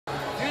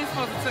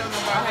supposed to tell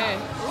them about hey.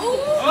 Okay.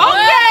 All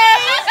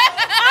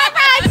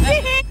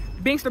right.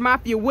 Bingster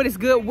Mafia, what is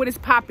good? What is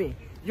popping?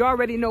 You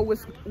already know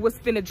what's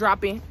finna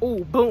drop in.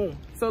 Ooh, boom.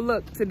 So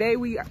look, today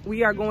we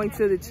are going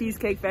to the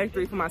Cheesecake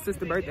Factory for my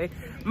sister's birthday.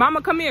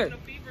 Mama, come here.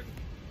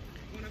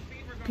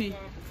 P.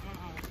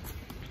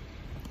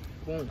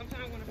 Boom.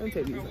 Let me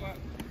take these out.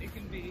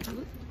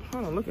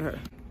 Hold on, look at her.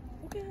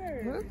 Look at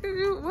her. Look at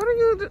you. What are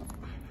you doing?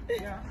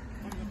 Yeah.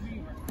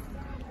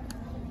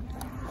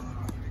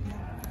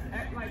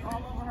 Like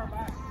all over her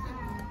back.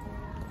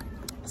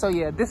 So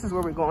yeah, this is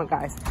where we're going,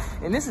 guys.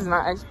 And this is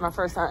not my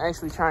first time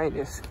actually trying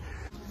this.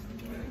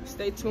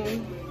 Stay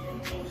tuned.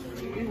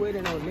 We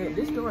waiting on that.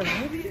 This door is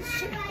heavy as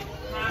shit.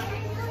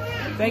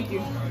 Thank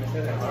you.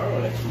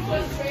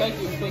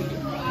 Thank you. Thank you.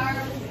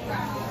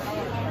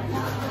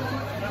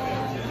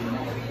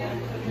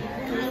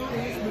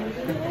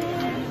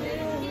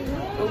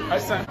 Hi,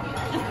 son.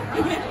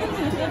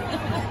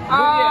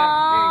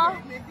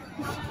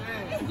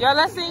 Y'all,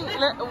 let's sing.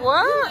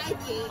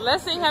 What?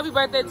 Let's sing happy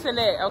birthday to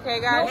Ned, okay,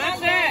 guys? Not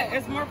yet.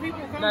 It's more people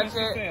coming. Not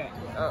yet.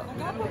 Oh.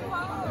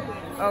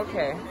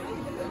 Okay.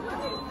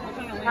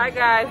 Hi,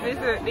 guys.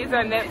 These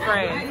are Ned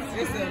friends.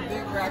 It's a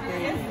big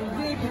rocket.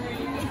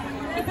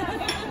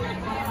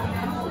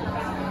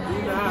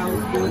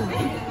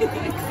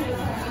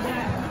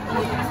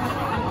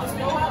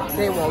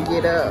 They won't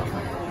get up.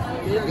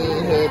 They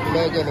had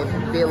Megan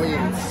and Billy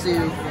and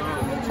Sue.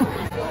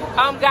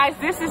 Guys,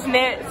 this is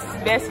Ned's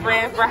best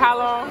friend for how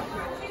long?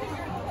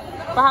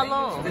 For how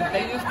long?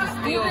 They used to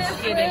steal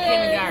shit in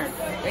kindergarten.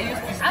 They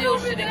used to steal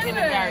shit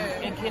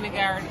in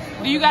kindergarten.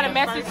 Do you got a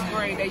message? First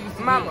grade, they used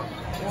to Mama.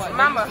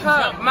 Mama,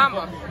 hug,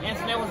 Mama.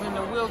 Anthony was in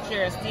the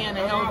wheelchair, Stan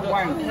held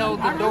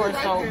the door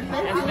so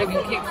Anthony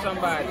can kick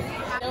somebody.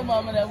 Tell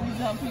Mama that we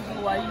jump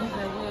people while you was in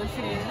a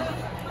wheelchair.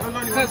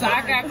 Because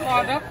I got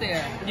caught up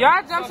there.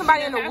 Y'all jumped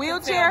somebody in a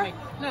wheelchair?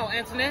 No,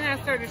 Antoinette has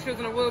 30. She was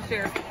in a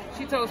wheelchair.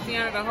 She told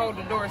Sienna to hold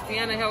the door.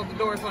 Sienna held the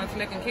door so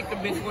Antoinette can kick the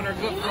bitch with her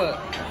good foot.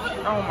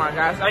 Oh my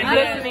gosh. Are you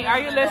listening? Are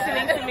you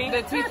listening to me?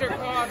 The teacher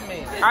called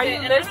me. Are you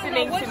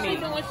listening to me?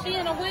 She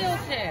in a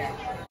wheelchair.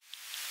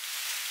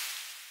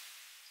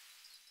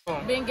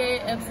 Being gay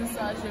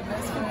emphasize your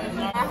best friend.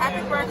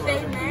 Happy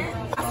birthday,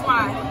 man. That's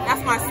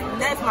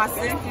my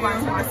sister.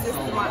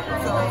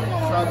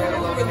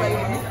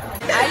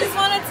 I just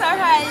want to tell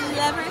her I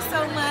love her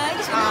so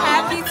much.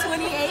 Happy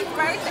 25th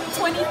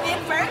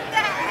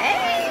birthday.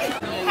 Hey.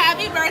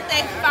 Happy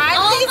birthday,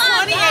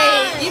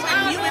 5/28.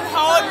 You've been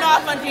holding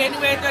off on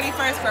January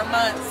 31st for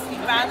months. You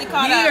finally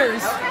caught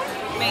years. up.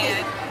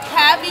 Man.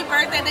 Happy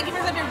birthday. Thank you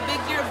for such a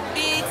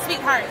big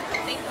sweetheart.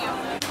 Thank you.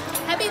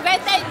 Happy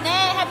birthday,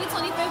 Ned. Happy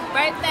 25th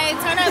birthday.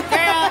 Turn up,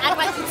 girl. Act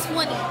like you're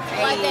 20.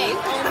 Like that.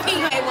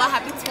 Okay, well,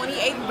 happy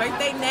 28th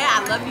birthday, Ned.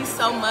 I love you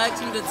so much.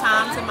 You the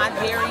time to my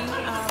dairy.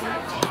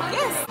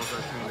 Yes.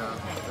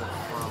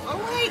 Oh,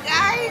 hey,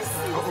 guys.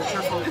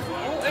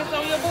 It's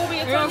on your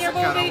boobie. It's on your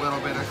Got a boobie. little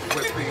bit of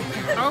whipped cream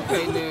there.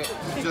 Okay, Ned.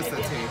 Just a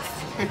taste.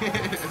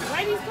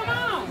 Ladies, come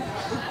on.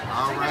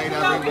 All right,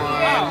 everyone.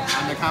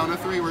 On the count of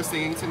 3, we're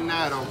singing to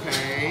Ned,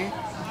 okay?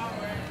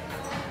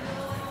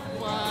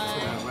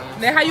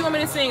 Now, how you want me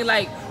to sing?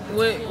 Like,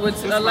 with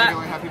Just a lot?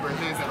 regular happy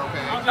birthday, is that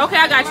okay? Okay,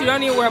 I got you.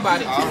 Don't even worry about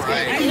it. All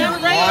right. 1,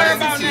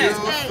 2,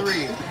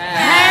 3.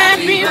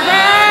 Happy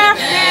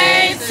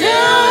birthday to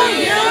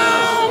you.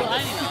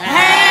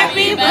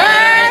 Happy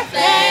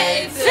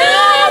birthday to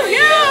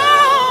you.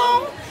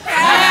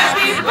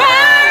 Happy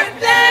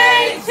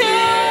birthday to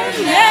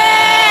Ned.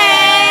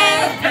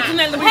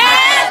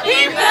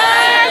 Happy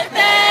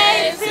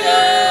birthday to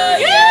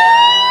you.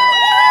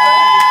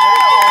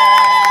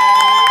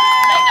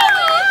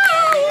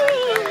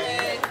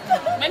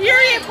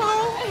 Period,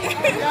 Pooh.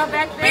 Y'all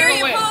back there.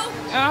 Period, Pooh.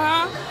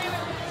 Uh-huh.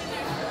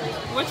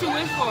 What you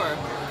wish for?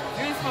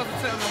 You ain't supposed to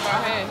tell them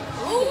about hey.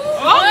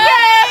 Okay.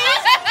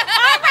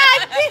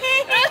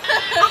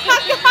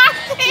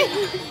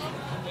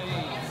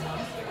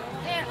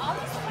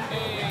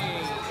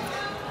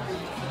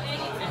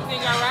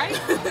 Everything all right?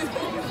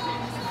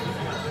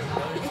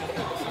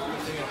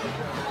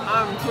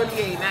 I'm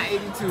 28, not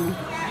 82.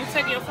 You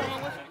taking your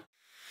phone with you?